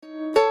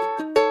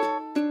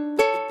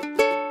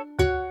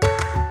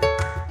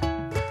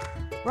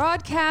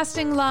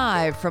Broadcasting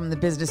live from the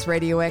Business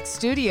Radio X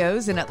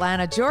studios in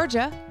Atlanta,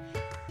 Georgia,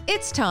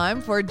 it's time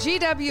for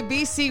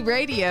GWBC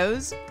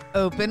Radio's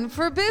Open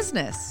for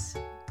Business.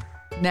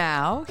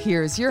 Now,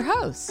 here's your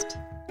host.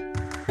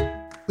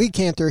 Lee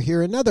Cantor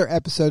here, another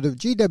episode of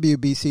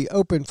GWBC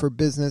Open for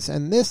Business,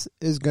 and this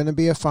is going to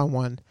be a fun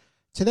one.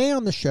 Today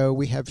on the show,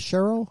 we have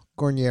Cheryl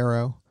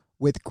Gorniero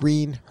with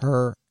Green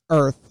Her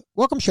Earth.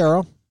 Welcome,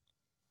 Cheryl.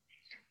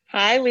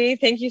 Hi, Lee.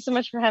 Thank you so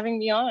much for having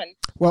me on.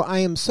 Well, I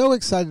am so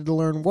excited to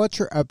learn what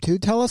you're up to.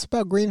 Tell us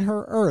about Green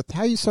Her Earth.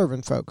 How are you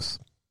serving folks?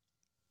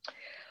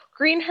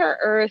 Green Her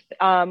Earth,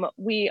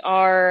 we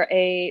are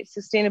a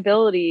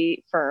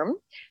sustainability firm.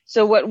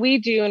 So what we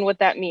do and what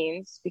that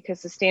means,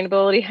 because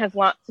sustainability has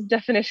lots of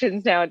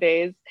definitions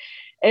nowadays,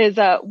 is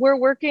we're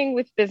working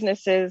with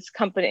businesses,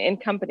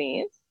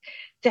 companies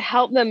to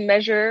help them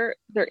measure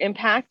their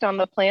impact on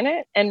the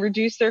planet and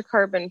reduce their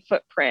carbon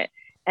footprint.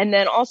 And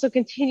then also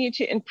continue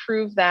to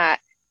improve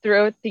that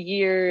throughout the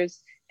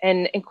years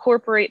and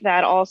incorporate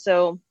that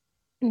also,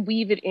 and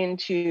weave it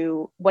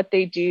into what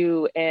they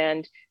do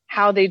and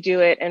how they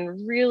do it,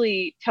 and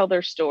really tell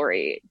their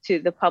story to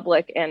the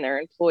public and their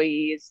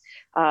employees.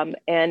 And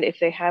if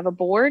they have a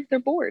board, they're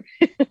bored.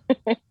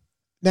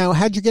 Now,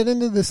 how'd you get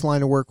into this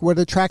line of work? What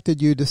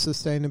attracted you to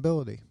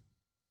sustainability?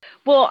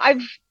 Well,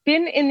 I've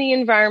been in the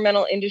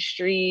environmental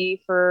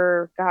industry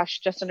for,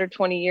 just under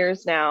 20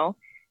 years now.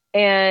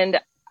 And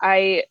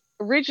I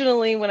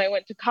originally, when I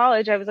went to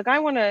college, I was like, I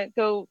want to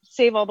go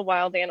save all the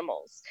wild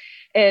animals,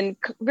 and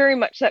very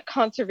much that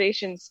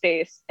conservation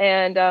space.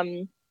 And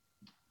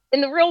in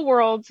the real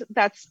world,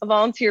 that's a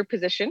volunteer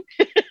position,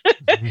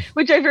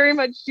 which I very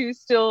much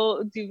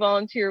still do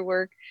volunteer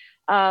work.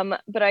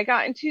 But I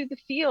got into the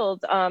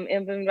field of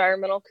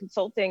environmental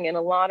consulting, and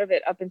a lot of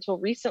it up until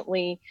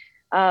recently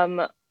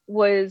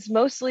was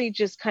mostly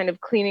just kind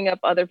of cleaning up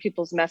other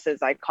people's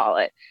messes, I call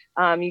it.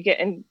 You get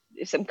in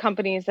some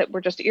companies that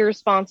were just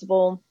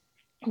irresponsible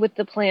with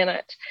the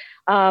planet.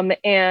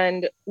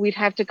 And we'd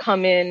have to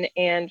come in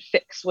and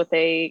fix what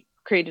they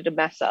created a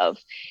mess of.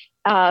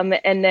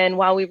 And then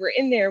while we were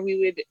in there, we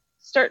would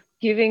start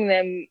giving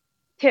them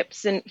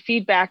tips and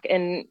feedback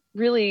and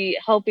really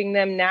helping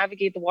them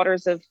navigate the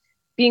waters of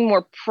being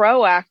more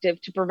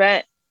proactive to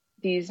prevent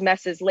these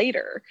messes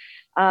later.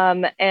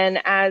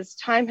 And as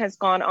time has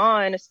gone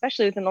on,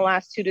 especially within the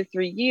last 2 to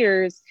 3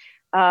 years,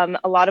 a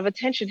lot of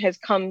attention has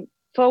come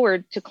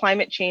forward to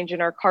climate change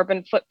and our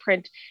carbon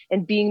footprint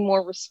and being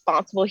more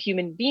responsible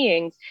human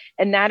beings.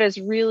 And that has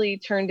really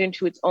turned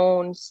into its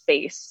own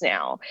space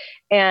now.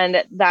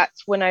 And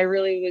that's when I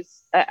really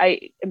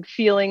I am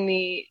feeling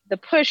the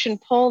push and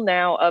pull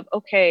now of,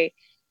 okay,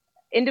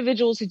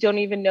 individuals who don't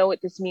even know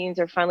what this means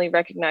are finally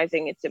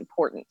recognizing its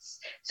importance.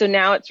 So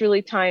now it's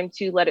really time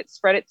to let it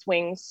spread its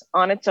wings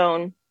on its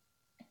own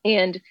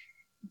and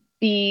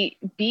be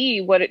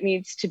what it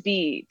needs to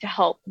be to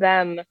help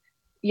them,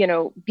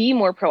 be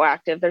more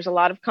proactive. There's a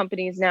lot of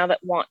companies now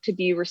that want to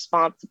be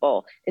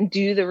responsible and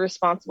do the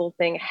responsible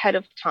thing ahead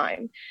of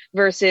time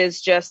versus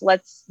just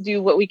let's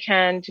do what we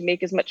can to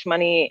make as much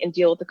money and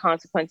deal with the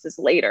consequences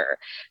later.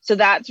 So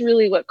that's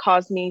really what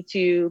caused me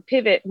to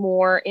pivot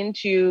more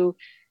into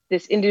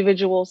this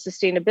individual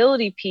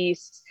sustainability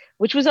piece,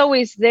 which was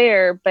always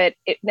there, but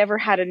it never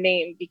had a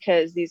name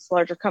because these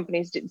larger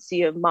companies didn't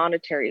see a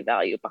monetary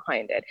value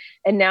behind it.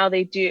 And now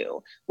they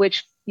do,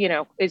 which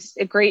is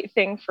a great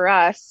thing for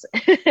us.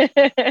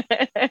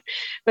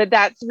 But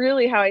that's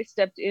really how I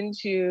stepped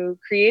into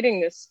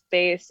creating this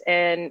space.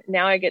 And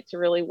now I get to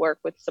really work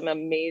with some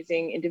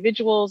amazing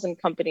individuals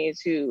and companies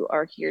who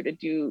are here to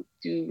do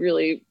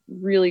really,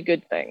 really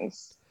good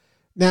things.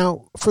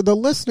 Now, for the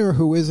listener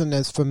who isn't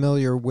as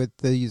familiar with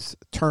these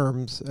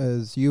terms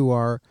as you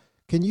are,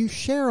 can you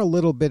share a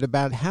little bit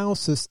about how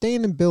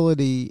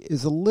sustainability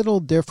is a little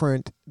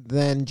different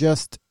than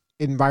just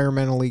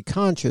environmentally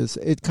conscious?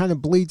 It kind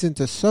of bleeds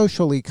into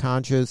socially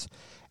conscious,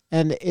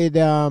 and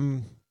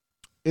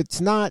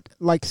it's not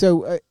like,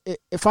 so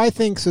if I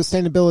think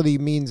sustainability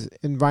means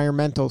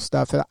environmental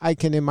stuff, I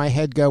can in my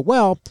head go,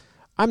 well,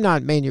 I'm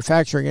not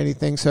manufacturing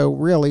anything, so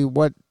really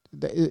what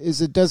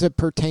does it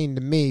pertain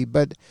to me?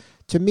 But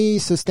to me,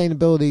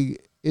 sustainability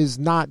is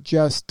not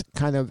just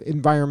kind of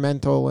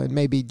environmental and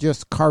maybe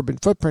just carbon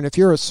footprint. If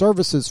you're a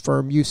services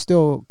firm, you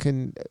still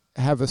can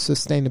have a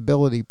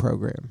sustainability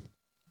program.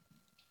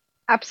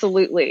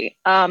 Absolutely.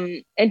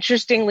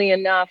 Interestingly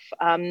enough,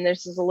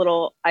 this is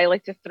I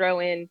like to throw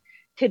in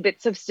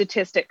tidbits of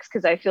statistics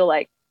because I feel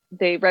like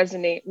they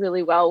resonate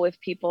really well with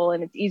people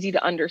and it's easy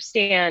to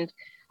understand.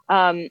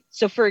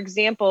 So for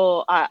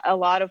example, a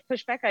lot of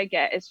pushback I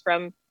get is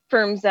from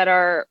firms that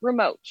are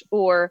remote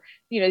or,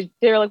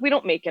 they're like, we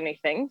don't make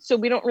anything, so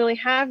we don't really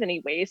have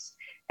any waste.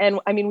 And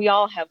I mean, we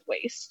all have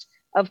waste,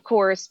 of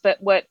course, but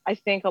what I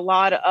think a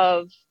lot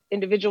of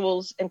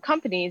individuals and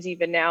companies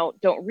even now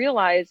don't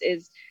realize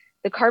is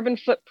the carbon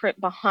footprint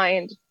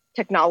behind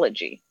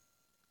technology.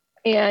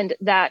 And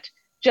that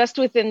just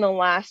within the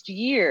last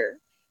year,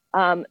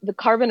 the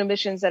carbon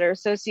emissions that are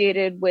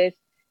associated with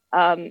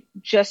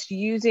just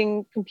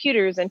using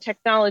computers and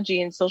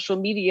technology and social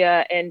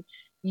media and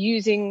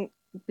using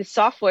the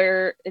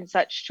software and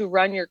such to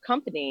run your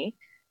company,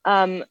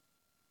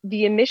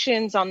 the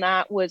emissions on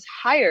that was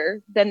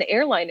higher than the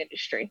airline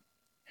industry.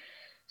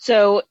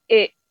 So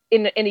it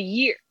in a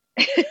year.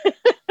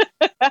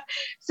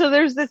 So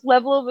there's this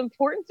level of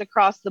importance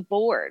across the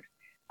board,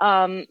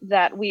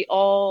 that we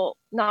all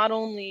not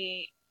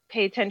only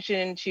pay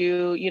attention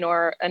to,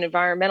 an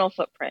environmental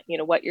footprint,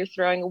 what you're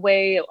throwing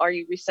away, are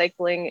you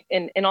recycling,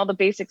 and all the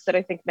basics that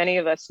I think many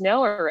of us know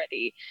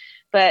already.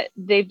 But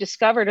they've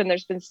discovered, and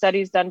there's been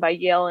studies done by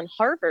Yale and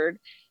Harvard,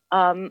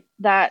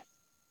 that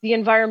the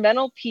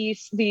environmental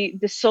piece, the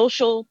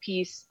social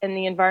piece, and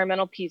the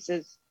environmental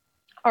pieces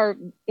are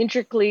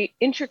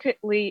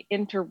intricately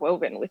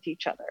interwoven with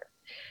each other,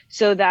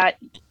 so that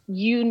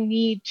you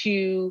need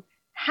to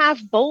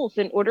have both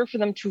in order for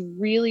them to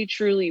really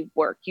truly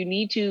work. You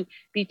need to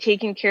be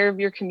taking care of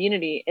your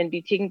community and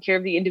be taking care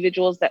of the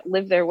individuals that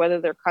live there, whether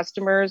they're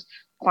customers,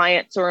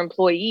 clients, or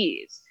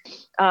employees.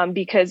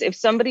 Because if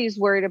somebody's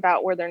worried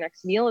about where their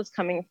next meal is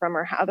coming from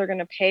or how they're going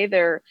to pay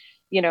their,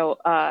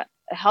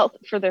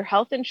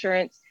 health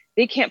insurance,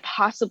 they can't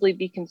possibly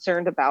be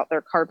concerned about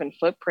their carbon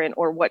footprint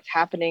or what's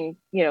happening,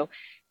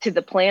 to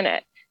the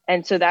planet.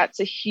 And so that's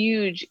a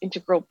huge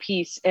integral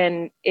piece.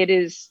 And it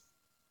is,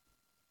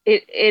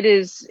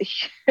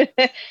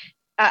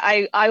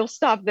 I'll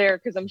stop there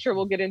because I'm sure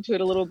we'll get into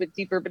it a little bit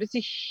deeper, but it's a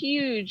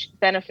huge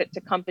benefit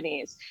to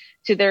companies,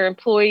 to their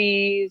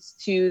employees,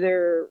 to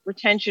their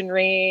retention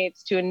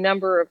rates, to a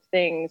number of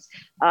things.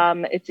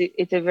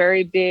 It's a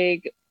very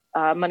big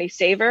money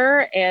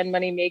saver and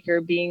money maker,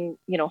 being,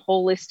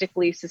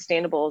 holistically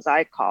sustainable, as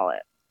I call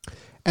it.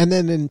 And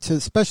then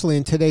especially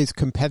in today's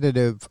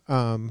competitive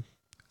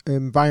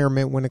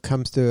environment when it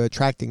comes to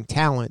attracting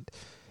talent,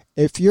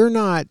 if you're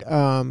not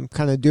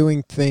kind of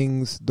doing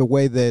things the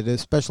way that,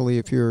 especially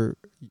if your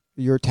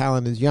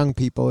talent is young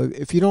people,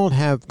 if you don't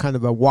have kind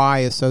of a why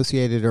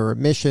associated or a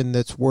mission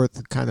that's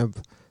worth kind of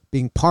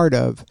being part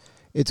of,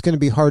 it's going to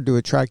be hard to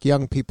attract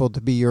young people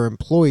to be your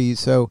employees.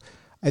 So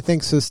I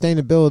think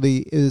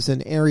sustainability is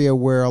an area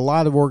where a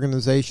lot of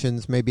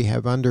organizations maybe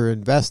have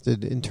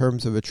underinvested in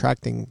terms of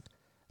attracting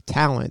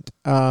talent.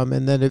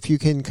 And that if you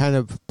can kind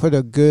of put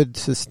a good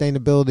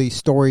sustainability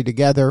story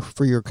together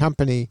for your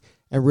company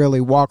and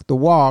really walk the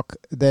walk,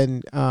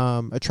 then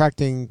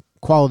attracting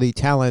quality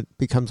talent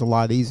becomes a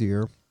lot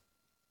easier.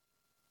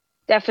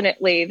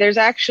 Definitely. There's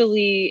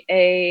actually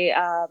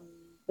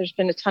there's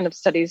been a ton of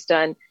studies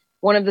done.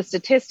 One of the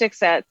statistics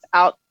that's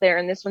out there,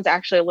 and this one's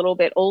actually a little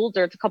bit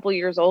older, it's a couple of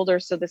years older,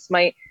 so this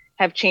might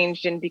have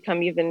changed and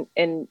become even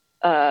in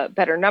a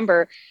better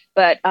number.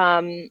 But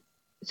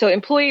so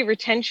employee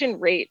retention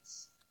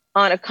rates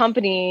on a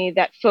company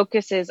that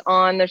focuses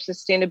on their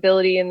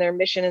sustainability and their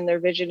mission and their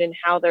vision and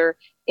how they're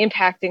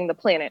impacting the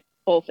planet,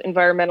 both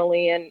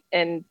environmentally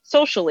and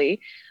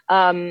socially,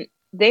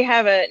 they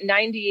have a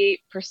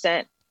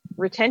 98%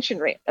 retention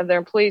rate of their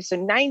employees. So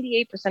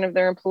 98% of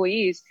their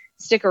employees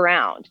stick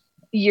around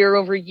year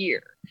over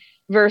year,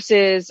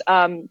 versus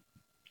a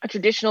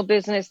traditional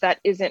business that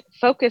isn't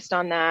focused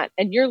on that.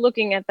 And you're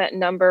looking at that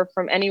number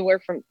from anywhere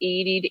from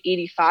 80 to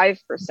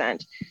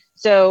 85%.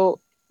 So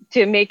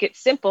to make it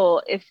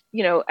simple, if,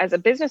 as a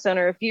business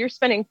owner, if you're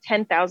spending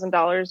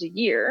 $10,000 a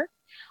year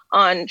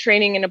on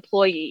training an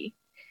employee,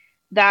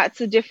 that's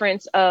the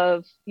difference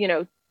of,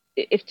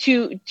 if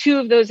two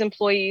of those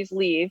employees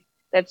leave,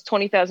 that's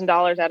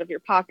 $20,000 out of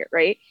your pocket,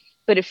 right?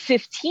 But if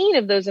 15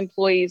 of those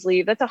employees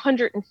leave, that's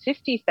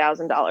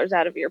 $150,000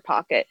 out of your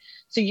pocket.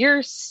 So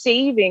you're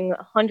saving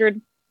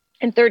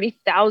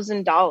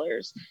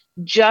 $130,000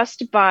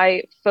 just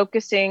by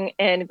focusing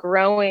and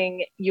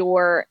growing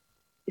your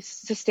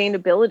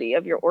sustainability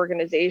of your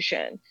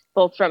organization,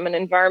 both from an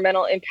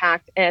environmental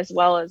impact as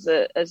well as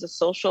a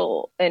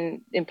social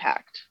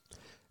impact.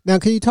 Now,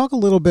 can you talk a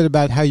little bit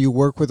about how you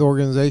work with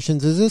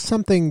organizations? Is this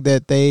something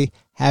that they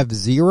have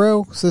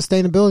zero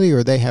sustainability,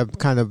 or they have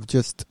kind of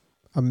just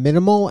a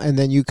minimal, and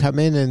then you come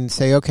in and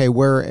say, okay,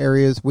 where are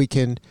areas we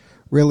can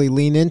really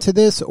lean into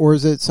this? Or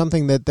is it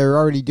something that they're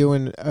already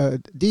doing a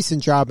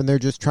decent job and they're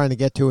just trying to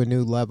get to a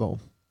new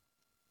level?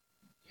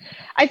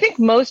 I think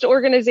most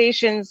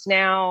organizations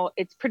now,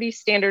 it's pretty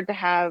standard to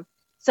have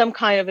some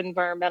kind of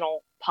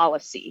environmental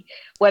policy,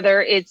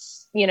 whether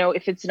it's,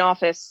 if it's an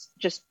office,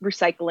 just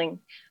recycling,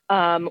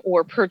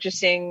 or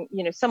purchasing,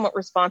 somewhat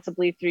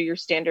responsibly through your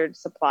standard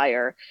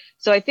supplier.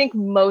 So I think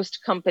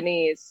most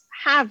companies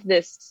have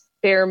this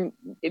bare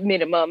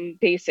minimum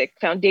basic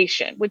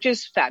foundation, which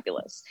is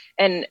fabulous.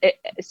 And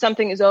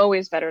something is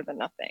always better than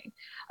nothing.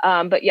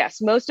 But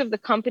yes, most of the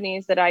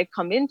companies that I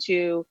come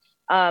into,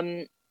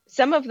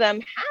 some of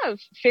them have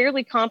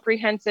fairly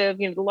comprehensive,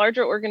 the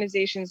larger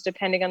organizations,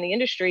 depending on the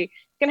industry,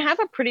 can have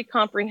a pretty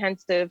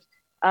comprehensive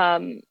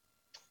what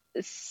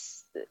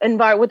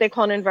they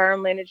call an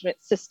environment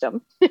management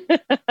system.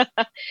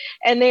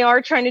 And they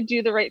are trying to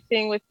do the right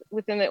thing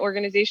within the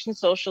organization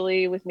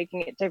socially, with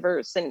making it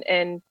diverse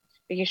and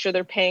making sure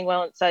they're paying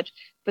well and such.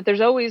 But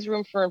there's always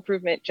room for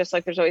improvement, just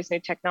like there's always new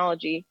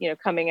technology,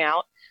 coming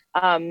out.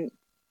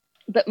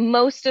 But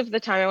most of the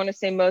time, I want to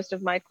say most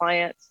of my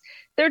clients,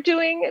 they're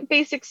doing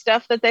basic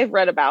stuff that they've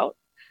read about.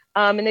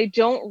 And they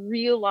don't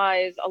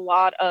realize a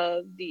lot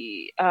of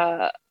the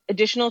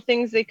additional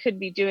things they could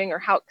be doing or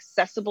how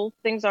accessible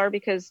things are,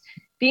 because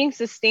being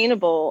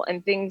sustainable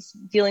and things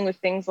dealing with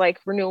things like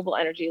renewable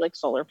energy, like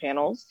solar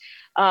panels,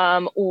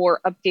 or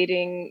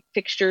updating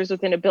fixtures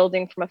within a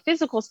building from a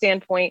physical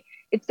standpoint,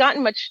 it's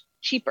gotten much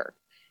cheaper.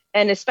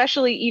 And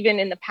especially even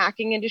in the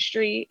packing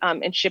industry,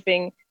 and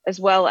shipping, as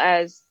well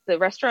as the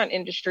restaurant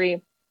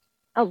industry,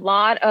 a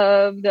lot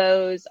of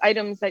those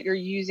items that you're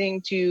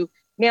using to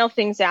mail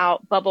things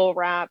out, bubble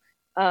wrap,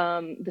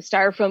 the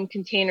styrofoam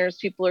containers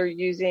people are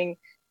using,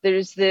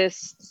 there's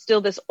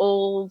still this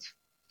old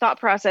thought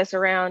process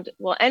around,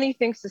 well,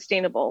 anything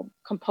sustainable,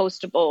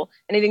 compostable,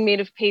 anything made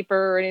of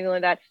paper or anything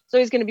like that, it's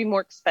always going to be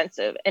more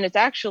expensive. And it's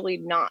actually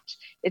not.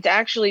 It's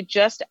actually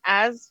just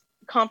as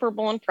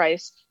comparable in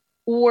price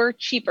or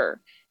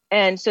cheaper.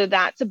 And so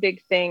that's a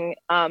big thing,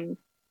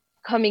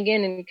 coming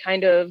in and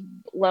kind of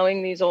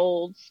blowing these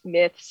old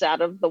myths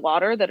out of the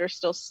water that are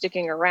still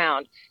sticking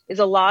around is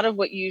a lot of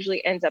what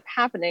usually ends up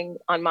happening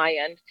on my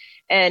end.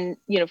 And,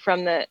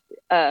 from the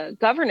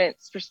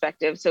governance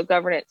perspective, so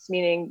governance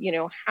meaning,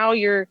 how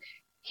you're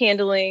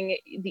handling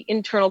the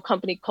internal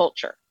company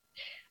culture.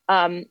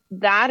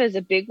 That is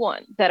a big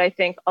one that I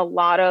think a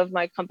lot of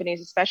my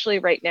companies, especially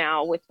right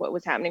now with what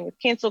was happening with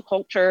cancel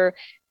culture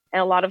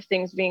and a lot of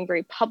things being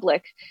very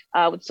public,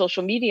 with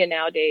social media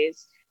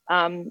nowadays,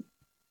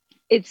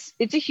 it's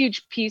a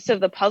huge piece of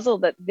the puzzle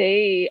that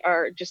they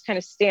are just kind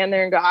of stand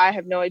there and go, I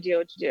have no idea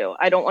what to do.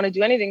 I don't want to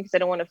do anything because I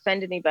don't want to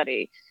offend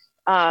anybody.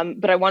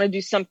 But I want to do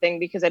something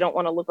because I don't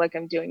want to look like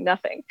I'm doing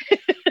nothing.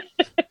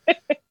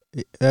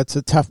 That's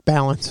a tough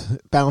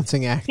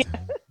balancing act.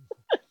 Yeah.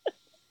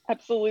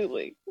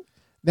 Absolutely.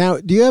 Now,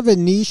 do you have a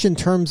niche in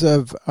terms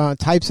of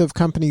types of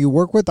company you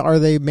work with? Are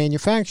they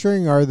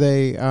manufacturing? Are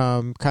they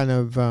kind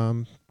of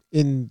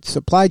in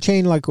supply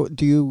chain? Like,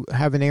 do you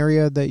have an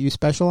area that you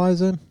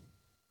specialize in?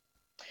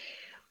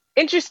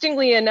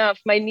 Interestingly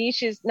enough, my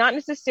niche is not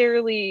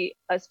necessarily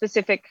a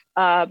specific,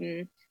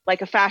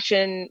 like a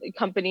fashion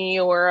company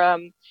or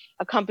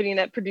a company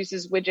that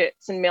produces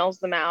widgets and mails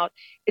them out.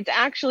 It's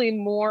actually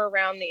more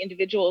around the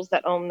individuals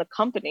that own the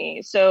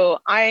company. So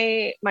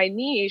my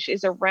niche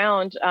is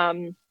around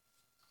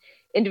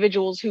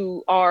individuals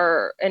who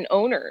are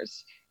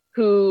owners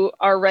who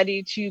are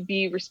ready to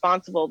be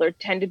responsible. They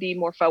tend to be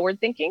more forward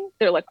thinking.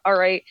 They're like, all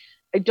right,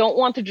 I don't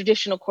want the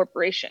traditional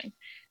corporation.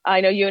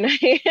 I know you and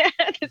I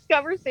had this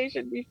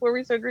conversation before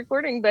we started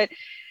recording, but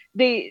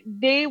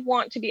they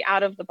want to be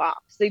out of the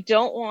box. They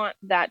don't want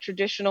that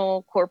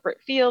traditional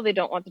corporate feel. They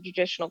don't want the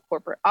traditional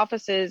corporate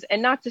offices.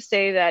 And not to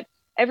say that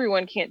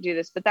everyone can't do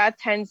this, but that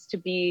tends to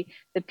be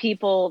the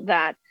people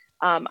that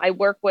I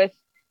work with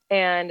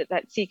and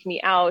that seek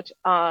me out,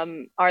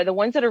 are the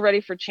ones that are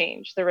ready for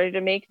change. They're ready to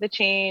make the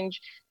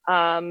change,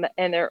 and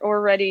they're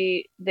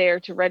already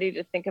ready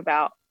to think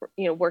about,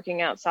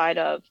 working outside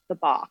of the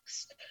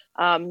box.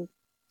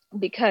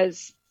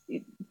 Because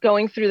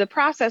going through the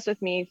process with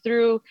me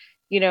through,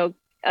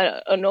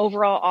 an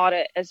overall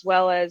audit, as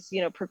well as,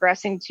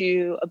 progressing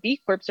to a B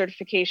Corp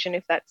certification,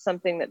 if that's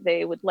something that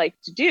they would like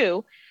to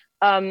do,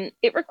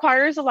 it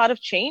requires a lot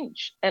of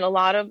change and a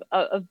lot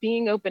of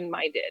being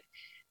open-minded,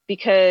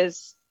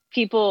 because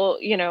people,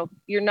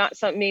 you're not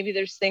maybe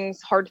there's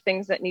hard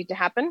things that need to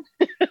happen,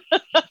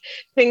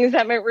 things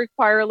that might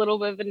require a little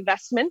bit of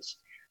investment.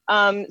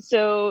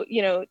 So,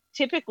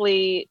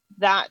 typically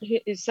that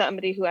is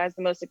somebody who has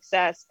the most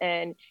success,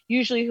 and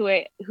usually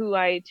who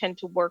I tend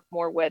to work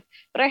more with.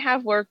 But I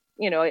have worked,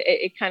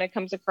 it kind of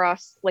comes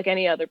across like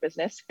any other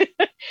business.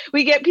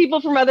 We get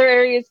people from other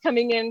areas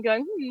coming in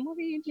going, what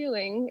are you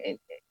doing?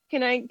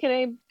 Can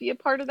I be a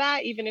part of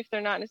that? Even if they're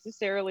not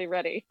necessarily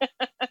ready.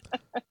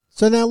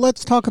 So now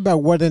let's talk about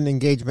what an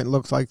engagement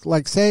looks like.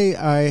 Like, say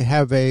I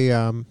have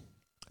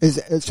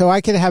so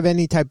I could have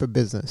any type of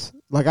business.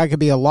 Like, I could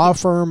be a law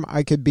firm,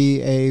 I could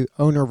be a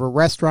owner of a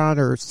restaurant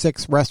or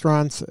 6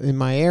 restaurants in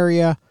my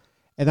area,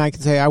 and I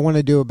can say, I want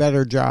to do a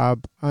better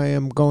job. I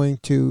am going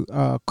to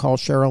call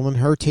Cheryl and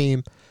her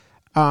team.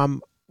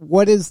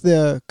 What's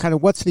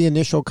the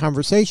initial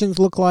conversations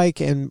look like,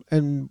 and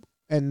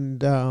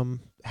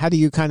how do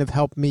you kind of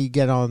help me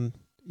get on,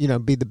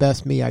 be the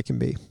best me I can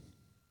be?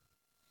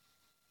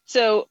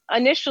 So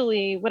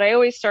initially, what I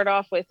always start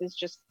off with is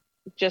just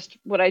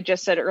what I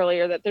just said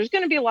earlier, that there's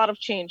going to be a lot of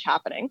change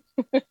happening.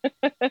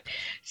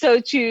 So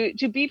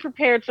to be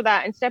prepared for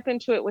that and step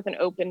into it with an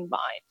open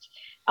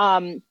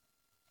mind.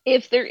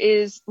 If there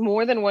is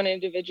more than one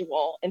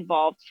individual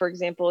involved, for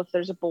example, if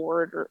there's a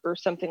board or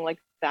something like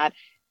that,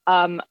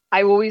 I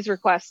always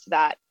request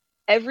that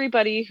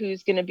everybody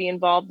who's going to be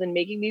involved in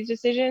making these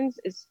decisions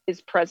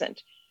is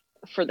present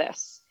for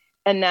this.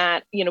 And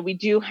that, we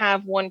do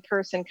have one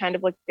person kind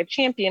of like a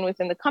champion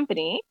within the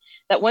company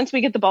that once we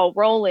get the ball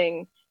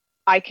rolling,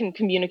 I can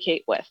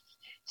communicate with,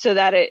 so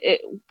that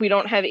we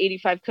don't have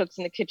 85 cooks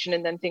in the kitchen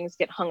and then things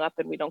get hung up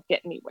and we don't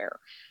get anywhere.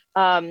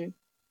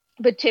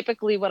 But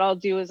typically what I'll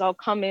do is I'll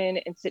come in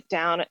and sit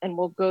down and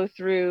we'll go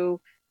through,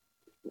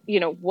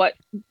 what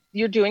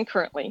you're doing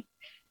currently,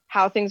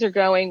 how things are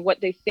going,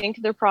 what they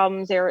think their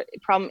problem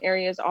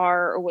areas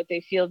are, or what they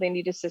feel they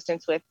need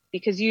assistance with.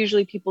 Because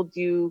usually people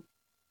do,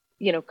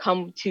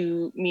 come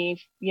to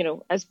me,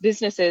 as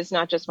businesses,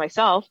 not just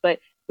myself, but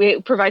we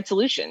provide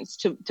solutions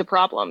to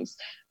problems.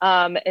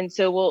 And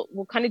so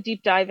we'll kind of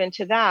deep dive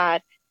into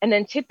that. And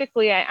then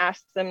typically I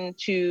ask them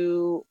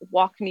to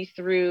walk me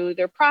through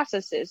their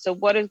processes. So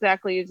what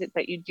exactly is it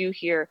that you do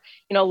here?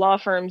 Law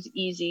firms,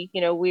 easy.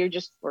 We're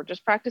just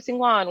practicing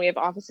law and we have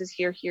offices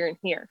here, here, and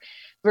here,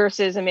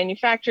 versus a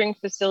manufacturing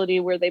facility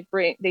where they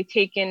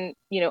take in,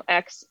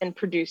 X and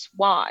produce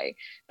Y.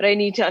 But I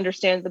need to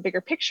understand the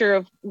bigger picture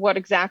of what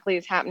exactly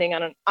is happening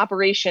on an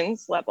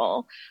operations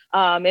level,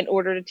 in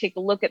order to take a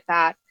look at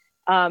that,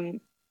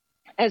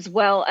 as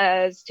well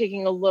as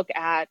taking a look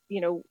at,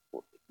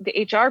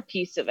 the HR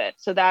piece of it.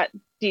 So that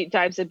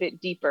dives a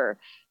bit deeper.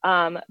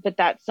 But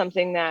that's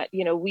something that,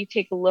 we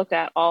take a look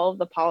at all of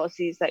the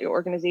policies that your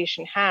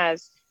organization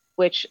has,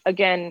 which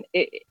again,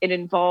 it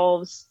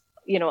involves,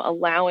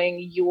 allowing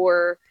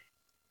your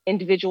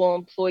individual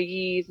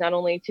employees not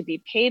only to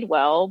be paid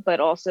well, but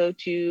also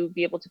to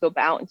be able to go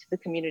out into the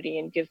community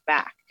and give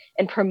back,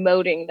 and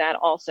promoting that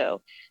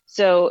also.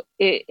 So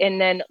and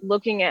then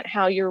looking at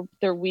how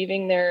they're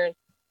weaving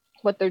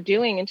what they're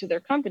doing into their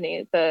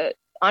company.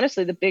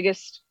 Honestly, the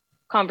biggest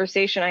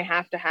conversation I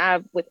have to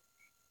have with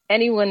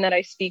anyone that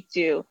I speak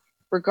to,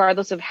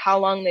 regardless of how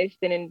long they've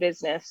been in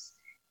business,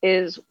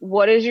 is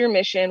what is your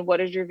mission? What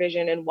is your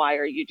vision? And why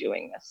are you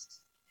doing this?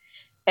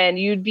 And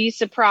you'd be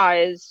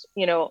surprised,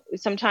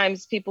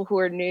 sometimes people who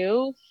are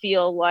new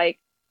feel like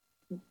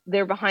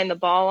they're behind the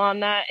ball on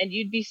that. And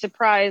you'd be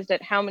surprised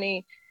at how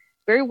many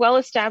very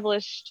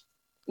well-established,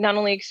 not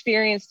only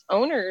experienced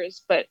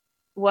owners, but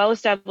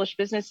well-established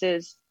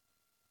businesses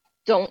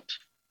don't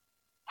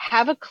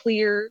have a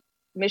clear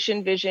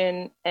mission,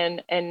 vision,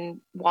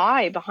 and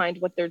why behind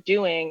what they're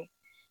doing.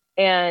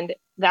 And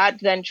that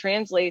then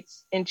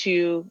translates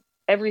into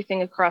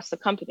everything across the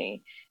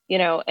company,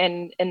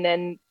 and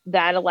then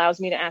that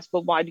allows me to ask,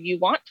 well, why do you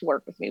want to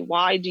work with me?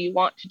 Why do you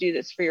want to do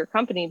this for your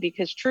company?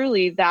 Because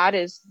truly that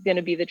is going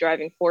to be the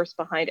driving force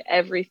behind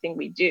everything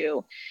we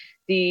do.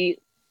 The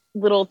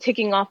little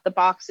ticking off the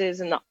boxes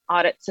and the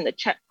audits and the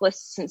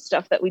checklists and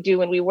stuff that we do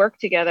when we work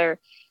together,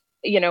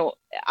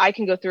 I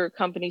can go through a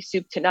company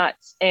soup to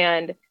nuts,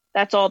 and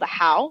that's all the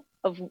how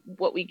of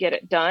what we get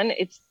it done.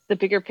 It's the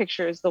bigger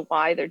picture is the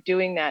why they're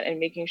doing that, and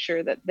making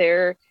sure that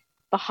they're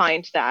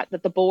behind that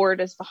the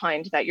board is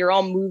behind that. You're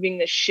all moving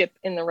the ship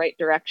in the right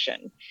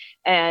direction,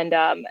 and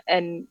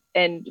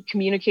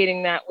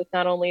communicating that with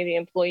not only the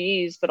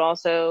employees, but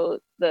also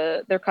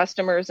their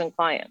customers and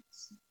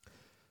clients.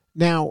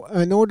 Now,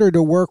 in order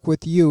to work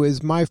with you,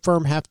 is my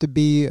firm have to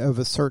be of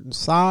a certain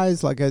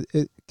size?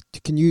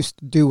 Can you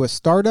do a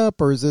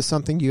startup, or is this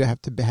something you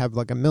have to have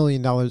like $1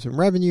 million in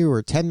revenue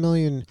or 10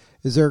 million?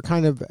 Is there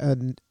kind of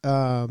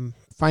a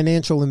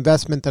financial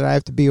investment that I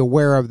have to be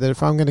aware of, that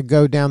if I'm going to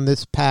go down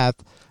this path,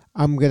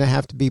 I'm going to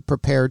have to be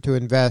prepared to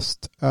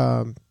invest,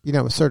 a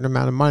certain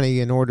amount of money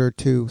in order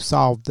to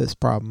solve this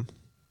problem?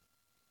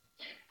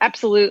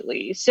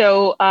 Absolutely.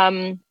 So,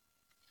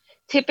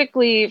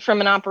 typically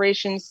from an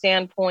operations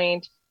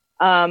standpoint,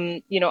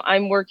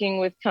 I'm working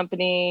with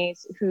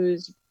companies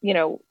whose,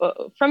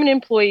 from an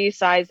employee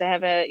size, they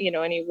have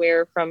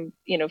anywhere from,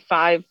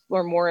 5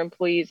 or more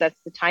employees. That's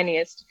the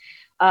tiniest,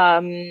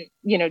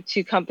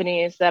 to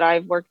companies that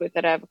I've worked with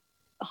that have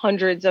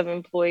hundreds of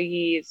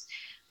employees.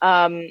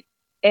 So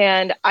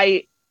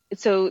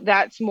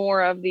that's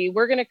more of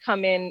we're going to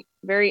come in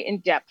very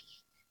in-depth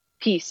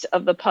piece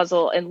of the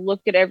puzzle and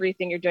look at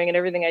everything you're doing and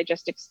everything I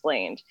just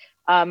explained.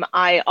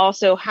 I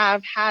also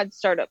have had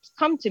startups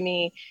come to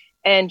me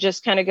and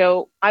just kind of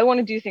go, I want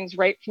to do things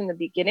right from the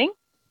beginning.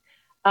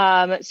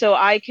 So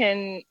I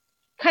can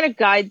kind of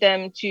guide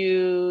them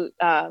to,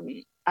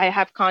 I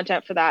have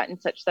content for that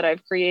and such that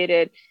I've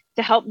created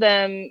to help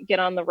them get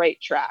on the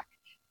right track.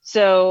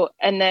 So,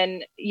 and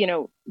then,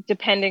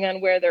 depending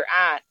on where they're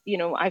at,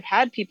 I've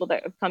had people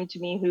that have come to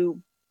me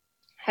who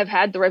have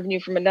had the revenue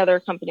from another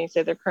company,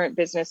 say their current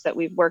business that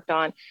we've worked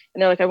on,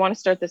 and they're like, I want to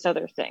start this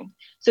other thing.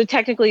 So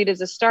technically it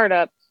is a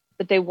startup,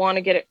 but they want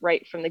to get it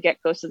right from the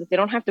get-go so that they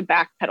don't have to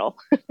backpedal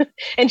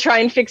and try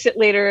and fix it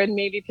later and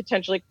maybe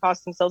potentially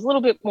cost themselves a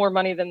little bit more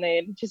money than they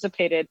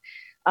anticipated,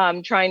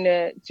 trying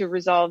to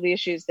resolve the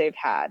issues they've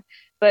had.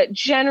 But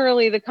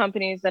generally the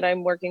companies that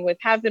I'm working with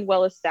have been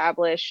well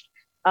established.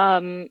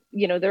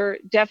 They're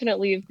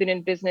definitely have been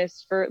in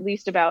business for at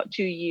least about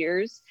 2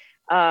 years.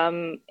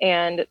 And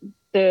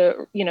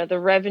the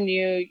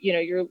revenue,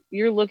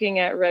 you're looking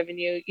at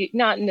revenue,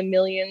 not in the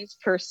millions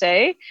per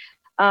se,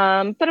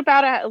 but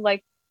about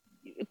like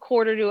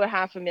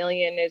 $250,000 to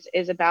 $500,000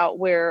 is about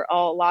where a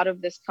lot of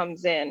this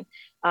comes in.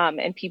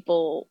 And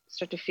people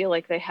start to feel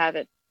like they have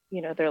it,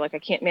 they're like, I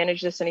can't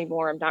manage this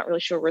anymore. I'm not really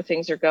sure where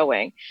things are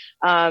going.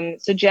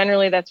 So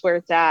generally that's where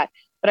it's at.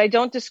 But I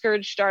don't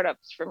discourage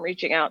startups from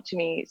reaching out to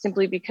me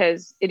simply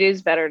because it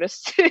is better to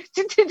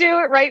do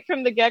it right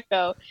from the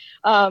get-go.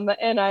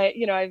 And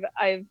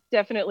I've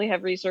definitely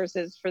have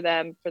resources for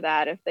them for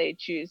that if they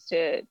choose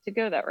to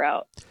go that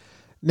route.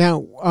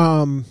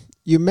 Now,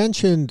 you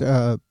mentioned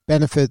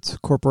Benefits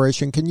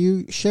Corporation. Can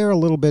you share a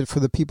little bit for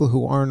the people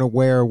who aren't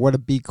aware what a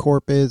B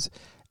Corp is,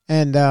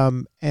 and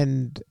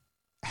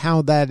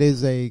how that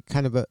is a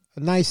kind of a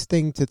nice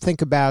thing to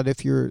think about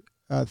if you're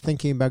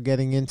thinking about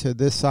getting into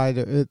this side?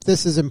 If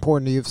this is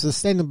important to you, if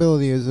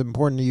sustainability is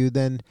important to you,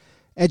 then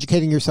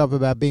educating yourself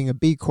about being a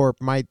B Corp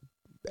might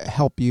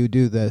help you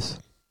do this.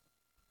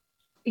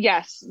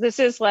 Yes, this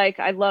is like,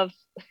 I love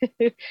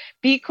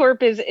B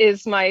Corp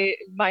is my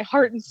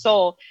heart and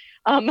soul.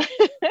 Um,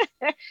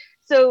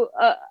 so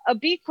a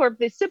B Corp,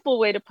 the simple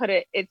way to put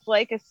it, it's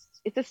like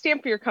it's a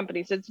stamp for your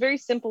company. So it's very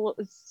simple,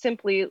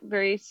 simply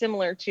very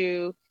similar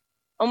to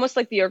almost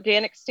like the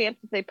organic stamp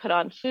that they put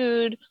on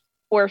food,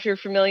 or if you're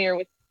familiar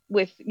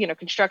with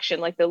construction,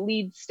 like the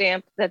LEED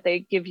stamp that they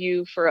give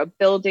you for a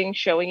building,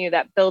 showing you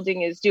that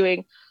building is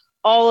doing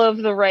all of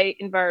the right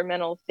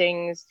environmental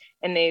things,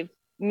 and they've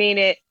made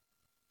it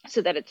so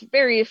that it's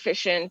very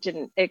efficient,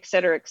 and et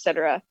cetera, et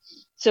cetera.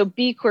 So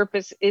B Corp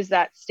is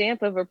that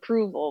stamp of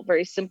approval,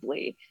 very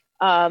simply.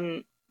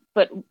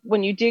 But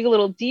when you dig a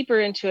little deeper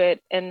into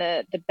it and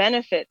the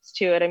benefits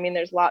to it, I mean,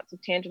 there's lots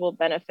of tangible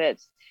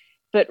benefits,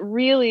 but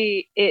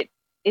really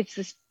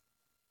it's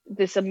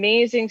this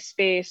amazing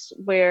space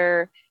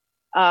where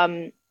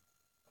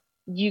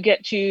you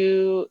get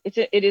to,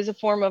 it is a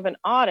form of an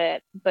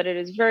audit, but it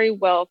is very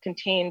well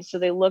contained. So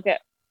they look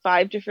at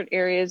 5 different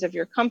areas of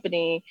your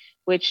company,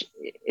 which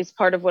is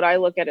part of what I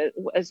look at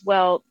as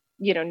well.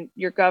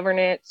 Your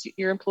governance,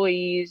 your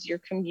employees, your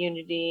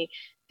community,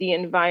 the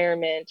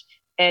environment,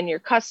 and your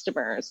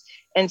customers.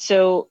 And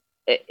so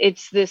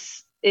it's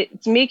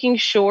making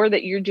sure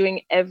that you're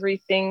doing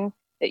everything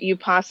that you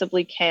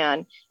possibly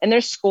can. And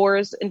there's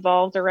scores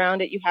involved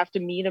around it. You have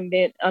to meet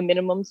a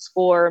minimum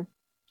score.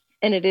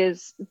 And it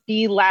is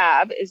B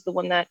Lab is the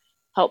one that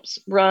helps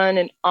run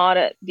and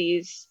audit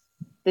this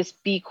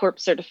B Corp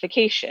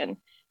certification.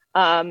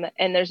 And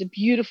there's a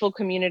beautiful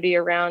community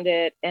around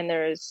it. And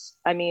there's,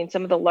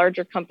 some of the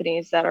larger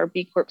companies that are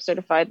B Corp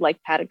certified,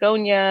 like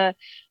Patagonia,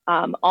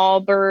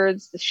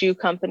 Allbirds, the shoe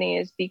company,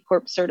 is B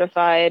Corp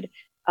certified.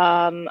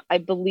 I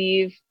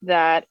believe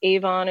that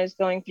Avon is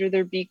going through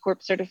their B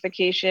Corp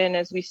certification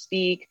as we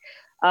speak.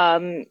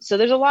 So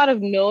there's a lot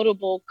of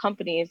notable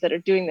companies that are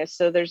doing this.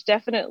 So there's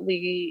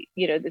definitely,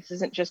 this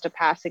isn't just a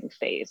passing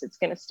phase. It's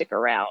going to stick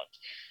around.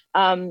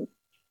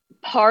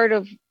 Part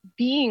of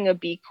being a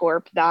B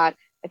Corp that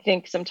I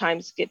think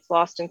sometimes gets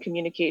lost in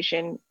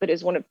communication, but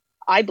is one of,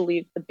 I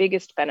believe, the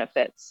biggest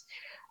benefits,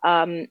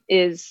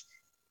 is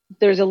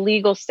there's a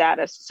legal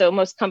status. So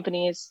most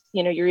companies,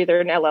 you're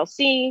either an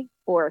LLC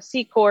or a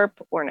C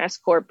Corp or an S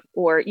Corp,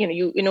 or,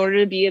 in order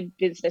to be a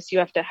business, you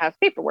have to have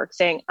paperwork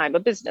saying I'm a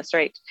business,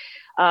 right?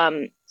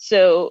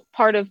 So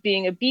part of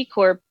being a B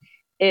Corp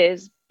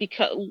is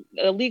because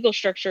a legal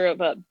structure of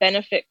a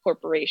benefit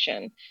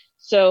corporation.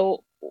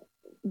 So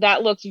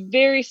that looks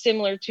very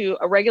similar to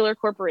a regular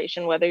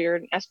corporation, whether you're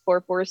an S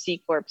Corp or a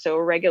C Corp. So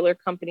a regular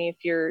company,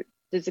 if your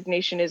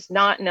designation is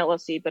not an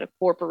LLC, but a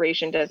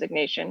corporation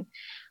designation.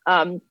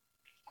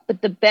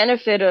 But the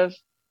benefit of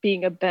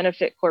being a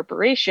benefit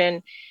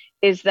corporation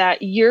is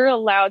that you're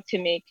allowed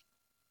to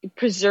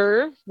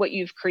preserve what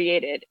you've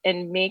created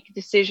and make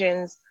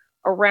decisions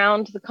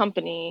around the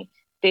company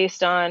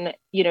based on,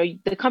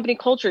 the company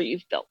culture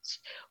you've built,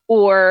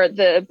 or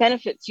the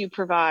benefits you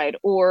provide,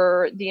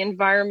 or the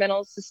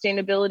environmental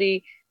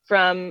sustainability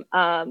from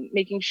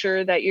making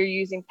sure that you're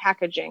using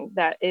packaging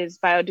that is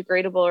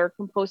biodegradable or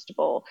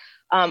compostable.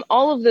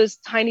 All of those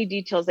tiny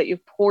details that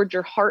you've poured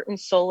your heart and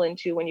soul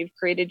into when you've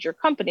created your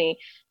company,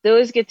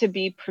 those get to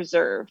be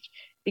preserved.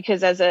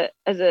 Because as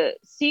a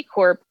C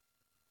Corp,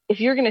 if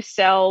you're going to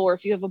sell, or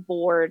if you have a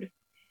board,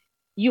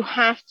 you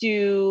have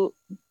to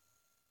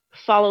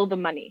follow the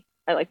money.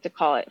 I like to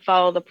call it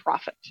follow the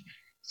profit.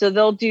 So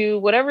they'll do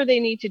whatever they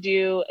need to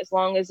do as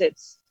long as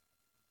it's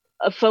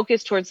a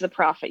focus towards the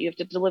profit. You have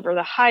to deliver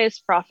the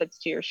highest profits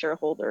to your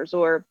shareholders,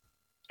 or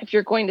if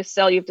you're going to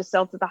sell, you have to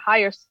sell to the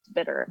highest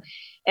bidder.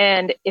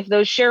 And if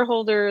those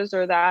shareholders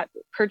or that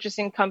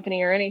purchasing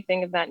company or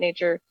anything of that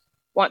nature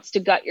wants to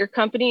gut your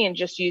company and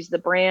just use the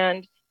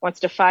brand,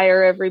 wants to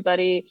fire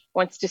everybody,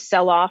 wants to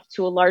sell off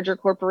to a larger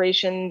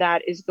corporation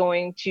that is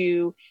going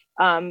to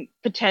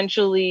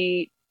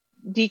potentially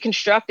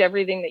deconstruct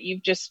everything that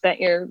you've just spent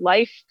your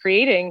life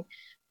creating,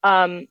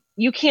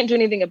 you can't do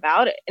anything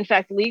about it. In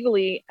fact,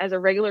 legally, as a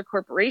regular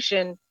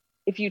corporation,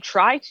 if you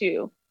try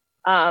to,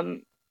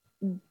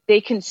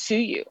 they can sue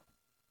you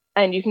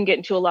and you can get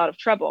into a lot of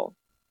trouble.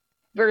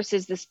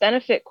 Versus this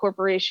benefit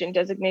corporation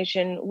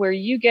designation, where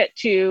you get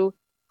to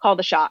call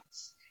the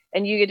shots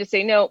and you get to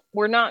say, no,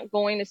 we're not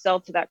going to sell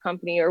to that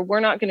company, or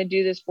we're not going to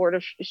do this board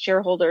of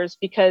shareholders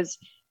because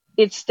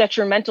it's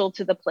detrimental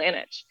to the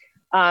planet.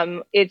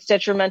 It's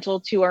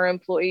detrimental to our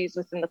employees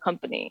within the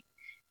company.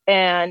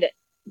 And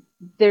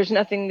there's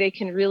nothing they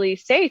can really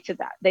say to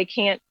that. They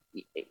can't,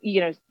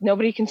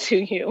 nobody can sue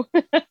you.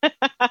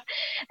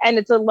 And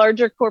it's a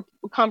larger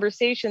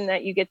conversation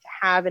that you get to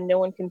have, and no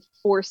one can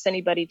force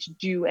anybody to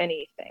do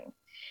anything.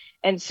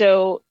 And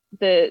so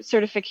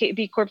the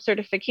B Corp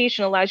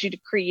certification allows you to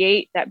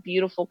create that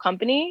beautiful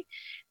company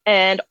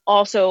and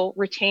also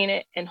retain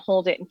it and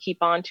hold it and keep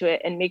on to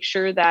it and make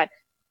sure that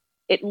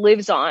it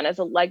lives on as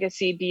a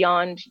legacy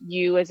beyond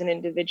you as an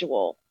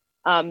individual.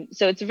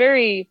 So it's a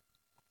very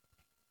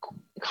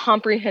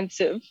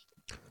comprehensive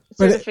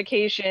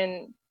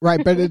certification.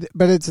 Right,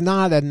 but it's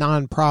not a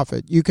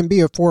nonprofit. You can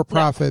be a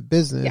for-profit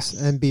business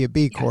and be a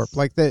B Corp.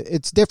 Yes.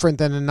 It's different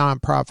than a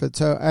nonprofit.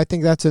 So I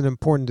think that's an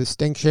important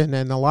distinction,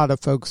 and a lot of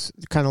folks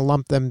kind of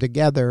lump them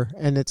together,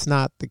 and it's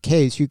not the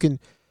case.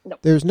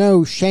 There's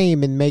no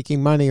shame in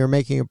making money or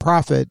making a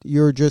profit.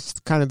 You're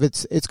just kind of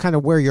it's kind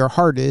of where your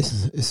heart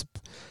is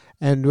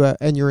and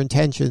your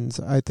intentions,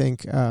 I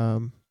think.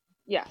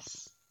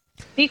 Yes.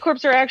 B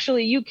Corps are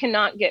actually, you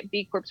cannot get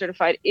B Corp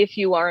certified if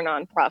you are a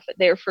nonprofit.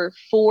 They're for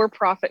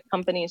profit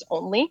companies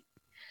only.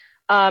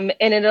 And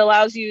it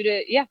allows you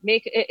to,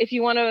 make, if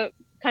you want to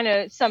kind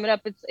of sum it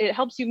up, it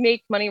helps you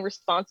make money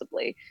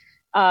responsibly.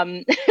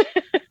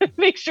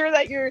 Make sure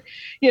that you're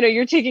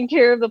taking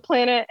care of the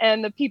planet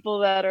and the people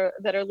that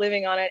are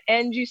living on it,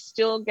 and you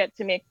still get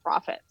to make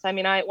profits. I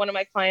mean, one of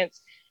my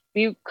clients,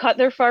 we cut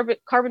their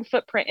carbon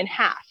footprint in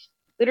half,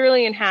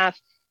 literally in half.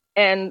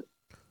 And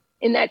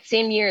in that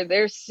same year,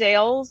 their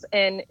sales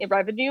and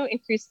revenue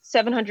increased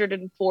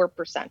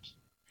 704%.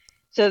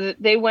 So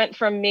they went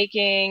from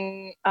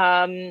making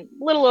a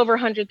little over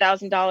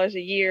 $100,000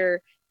 a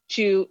year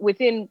to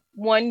within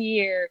 1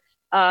 year,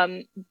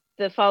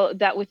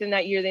 within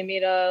that year, they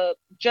made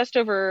just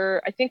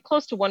over, I think,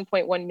 close to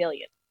 1.1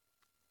 million.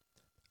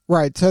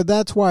 Right. So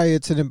that's why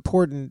it's an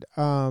important,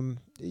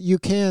 you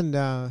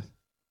can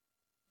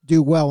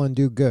do well and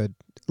do good.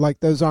 Like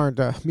those aren't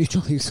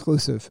mutually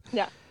exclusive.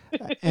 Yeah.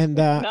 And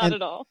not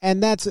at all.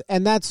 And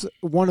that's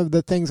one of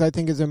the things I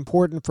think is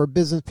important for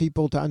business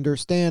people to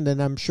understand.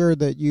 And I'm sure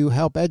that you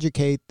help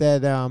educate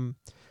that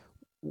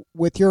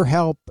with your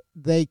help,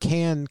 they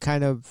can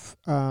kind of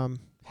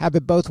have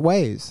it both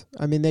ways.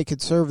 I mean, they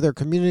could serve their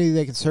community,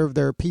 they can serve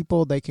their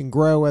people, they can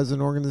grow as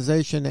an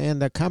organization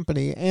and a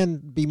company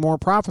and be more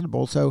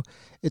profitable. So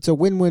it's a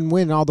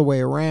win-win-win all the way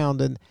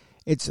around. And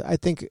it's, I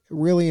think,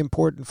 really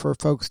important for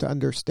folks to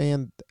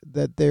understand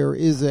that there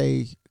is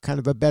a kind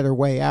of a better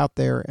way out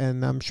there.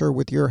 And I'm sure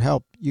with your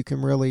help, you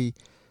can really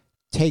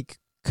take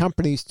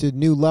companies to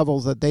new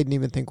levels that they didn't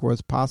even think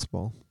was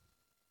possible.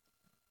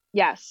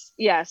 Yes.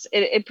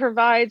 It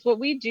provides, what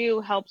we do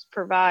helps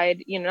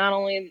provide, not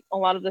only a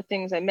lot of the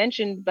things I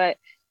mentioned, but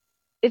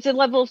it's a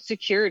level of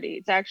security.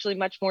 It's actually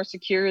much more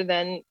secure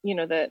than,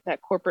 that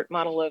corporate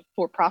model of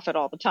for profit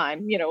all the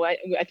time.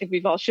 I think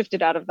we've all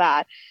shifted out of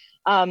that.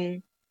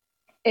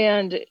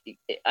 And,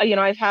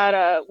 I've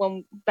had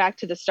when back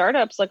to the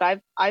startups, like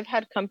I've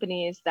had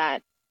companies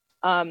that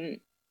in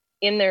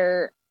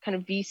their kind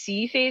of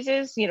VC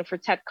phases, for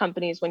tech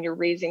companies, when you're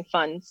raising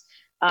funds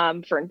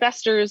for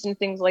investors and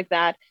things like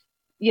that,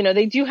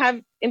 they do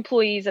have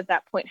employees at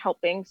that point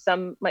helping.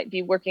 Some might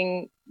be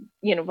working,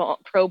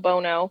 pro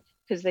bono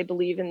because they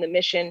believe in the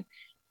mission.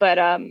 But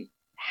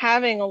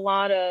having a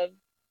lot of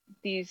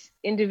these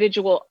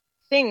individual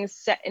things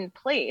set in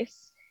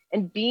place,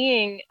 and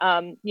being,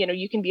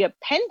 you can be a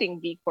pending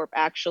B Corp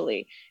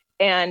actually,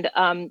 and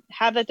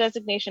have that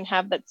designation,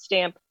 have that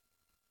stamp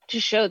to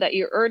show that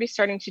you're already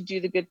starting to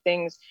do the good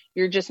things.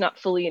 You're just not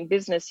fully in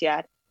business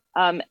yet.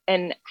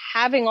 And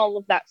having all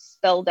of that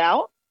spelled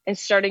out and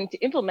starting to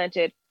implement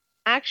it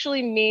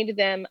actually made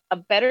them a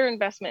better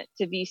investment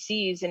to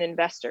VCs and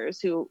investors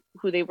who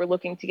they were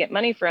looking to get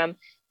money from.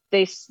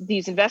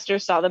 These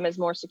investors saw them as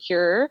more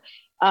secure,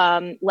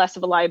 less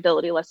of a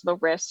liability, less of a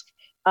risk.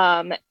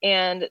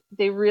 And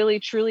they really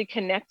truly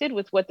connected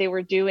with what they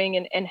were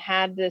doing and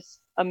had this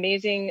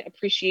amazing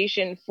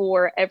appreciation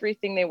for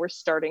everything they were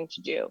starting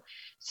to do.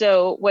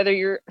 So whether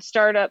you're a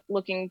startup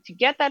looking to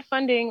get that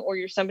funding, or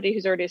you're somebody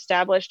who's already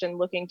established and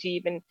looking to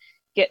even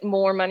get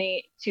more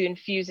money to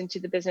infuse into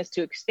the business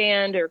to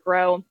expand or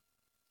grow,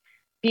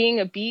 being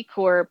a B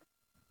Corp,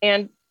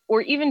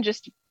 or even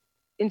just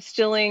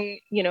instilling,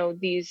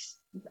 these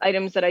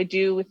items that I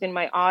do within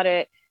my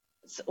audit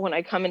when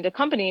I come into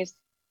companies,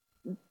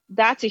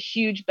 that's a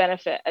huge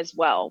benefit as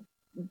well.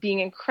 Being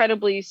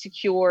incredibly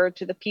secure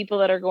to the people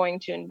that are going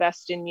to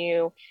invest in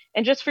you,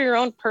 and just for your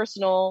own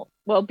personal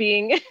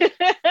well-being,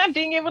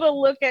 being able to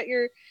look at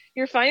your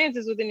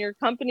finances within your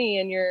company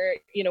and your,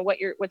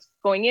 what's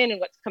going in and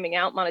what's coming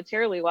out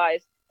monetarily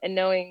wise, and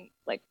knowing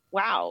like,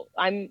 wow,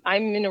 I'm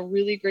in a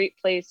really great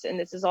place and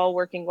this is all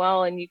working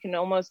well. And you can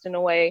almost in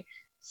a way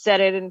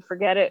set it and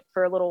forget it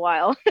for a little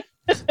while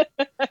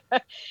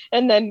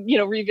and then,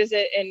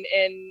 revisit and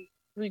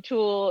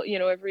retool,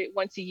 every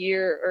once a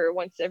year or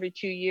once every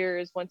 2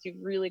 years, once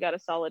you've really got a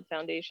solid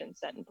foundation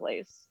set in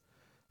place.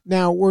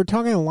 Now, we're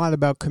talking a lot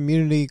about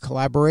community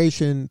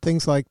collaboration,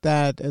 things like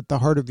that at the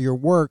heart of your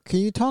work. Can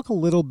you talk a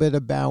little bit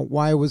about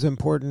why it was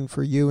important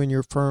for you and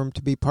your firm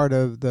to be part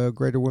of the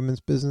Greater Women's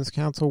Business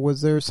Council?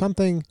 Was there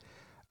something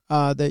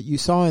that you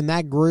saw in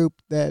that group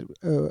that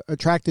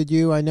attracted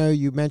you? I know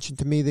you mentioned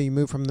to me that you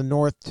moved from the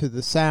north to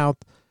the south.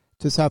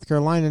 to South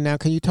Carolina now.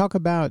 Can you talk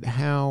about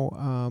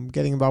how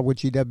getting involved with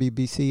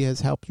GWBC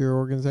has helped your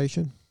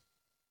organization?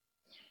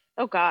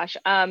 Oh gosh.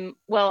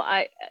 Well,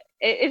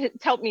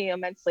 it's helped me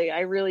immensely.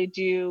 I really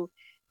do.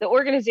 The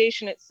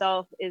organization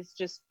itself has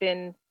just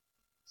been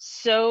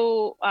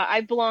so.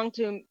 I belong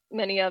to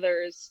many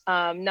others,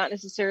 not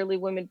necessarily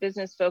women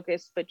business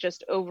focused, but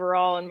just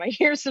overall in my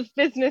years of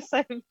business,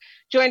 I've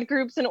joined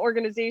groups and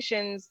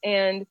organizations,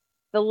 and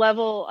the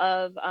level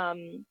of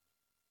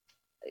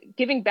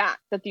giving back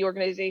that the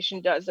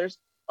organization does. There's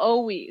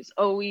always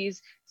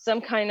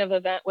some kind of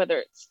event, whether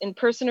it's in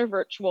person or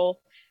virtual,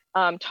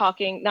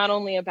 talking not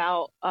only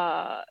about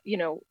a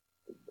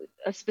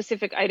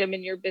specific item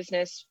in your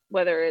business,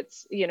 whether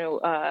it's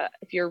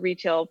if you're a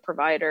retail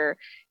provider,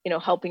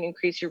 helping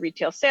increase your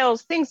retail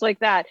sales, things like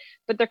that,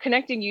 but they're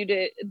connecting you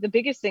to the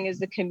biggest thing is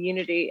the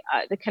community,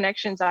 the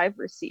connections I've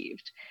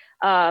received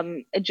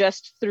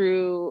just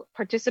through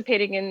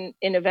participating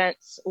in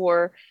events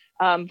or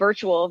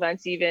virtual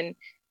events, even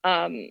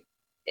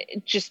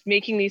just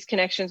making these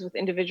connections with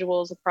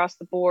individuals across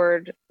the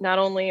board. Not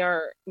only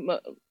are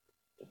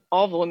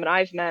all the women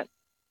I've met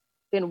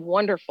been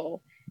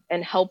wonderful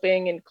and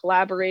helping and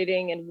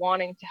collaborating and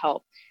wanting to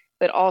help,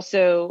 but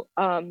also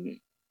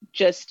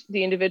just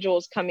the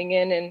individuals coming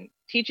in and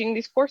teaching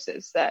these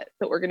courses that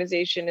the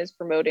organization is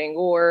promoting,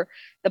 or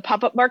the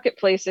pop-up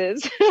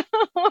marketplaces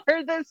or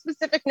the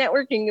specific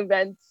networking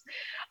events.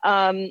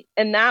 And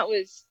that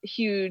was a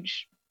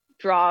huge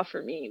draw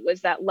for me,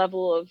 was that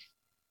level of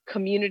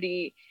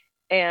community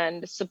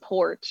and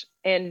support,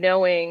 and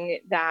knowing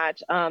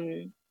that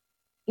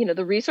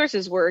the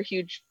resources were a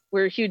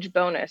huge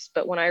bonus.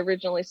 But when I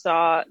originally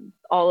saw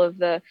all of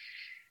the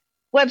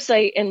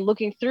website and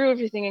looking through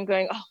everything and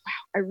going, oh wow,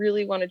 I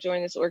really want to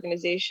join this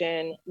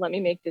organization, let me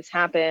make this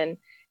happen,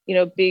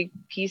 big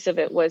piece of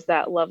it was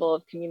that level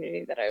of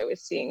community that I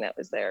was seeing that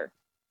was there.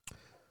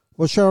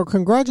 Well, Cheryl,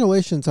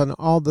 congratulations on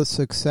all the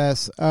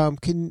success.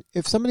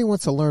 If somebody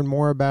wants to learn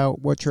more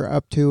about what you're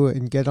up to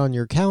and get on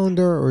your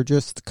calendar, or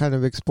just kind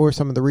of explore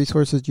some of the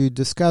resources you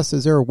discussed,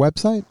 is there a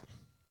website?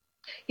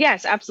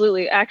 Yes,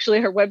 absolutely.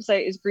 Actually, her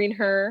website is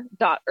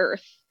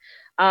greenher.earth,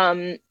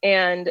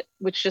 and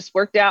which just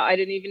worked out. I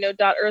didn't even know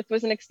 .earth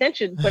was an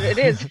extension, but it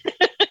is.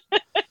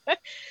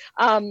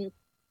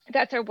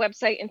 That's our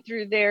website, and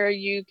through there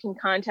you can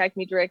contact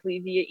me directly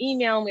via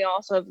email. And we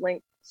also have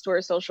links to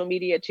our social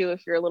media too,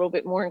 if you're a little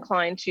bit more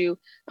inclined to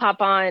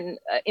pop on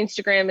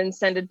Instagram and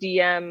send a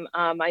DM.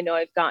 I know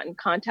I've gotten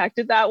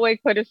contacted that way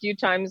quite a few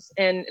times,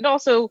 and it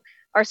also,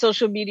 our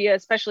social media,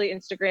 especially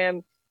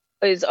Instagram,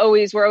 we're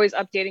always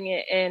updating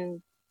it,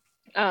 and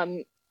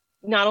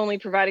not only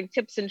providing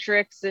tips and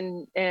tricks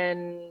and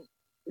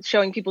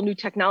showing people new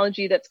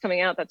technology that's coming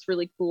out that's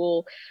really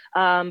cool,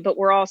 but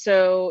we're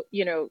also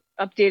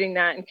updating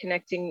that and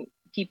connecting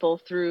people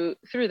through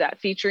that,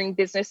 featuring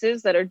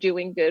businesses that are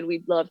doing good.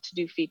 We'd love to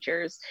do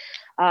features,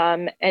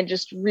 and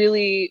just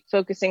really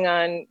focusing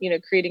on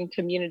creating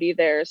community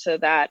there, so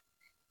that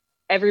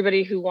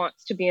everybody who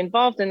wants to be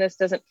involved in this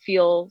doesn't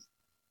feel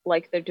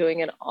like they're doing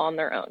it on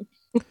their own.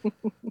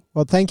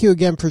 Well, thank you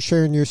again for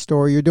sharing your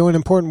story. You're doing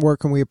important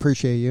work, and we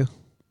appreciate you.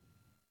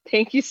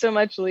 Thank you so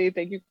much, Lee.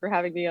 Thank you for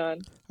having me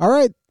on. All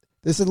right.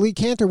 This is Lee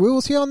Cantor. We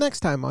will see you all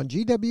next time on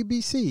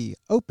GWBC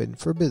Open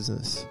for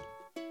Business.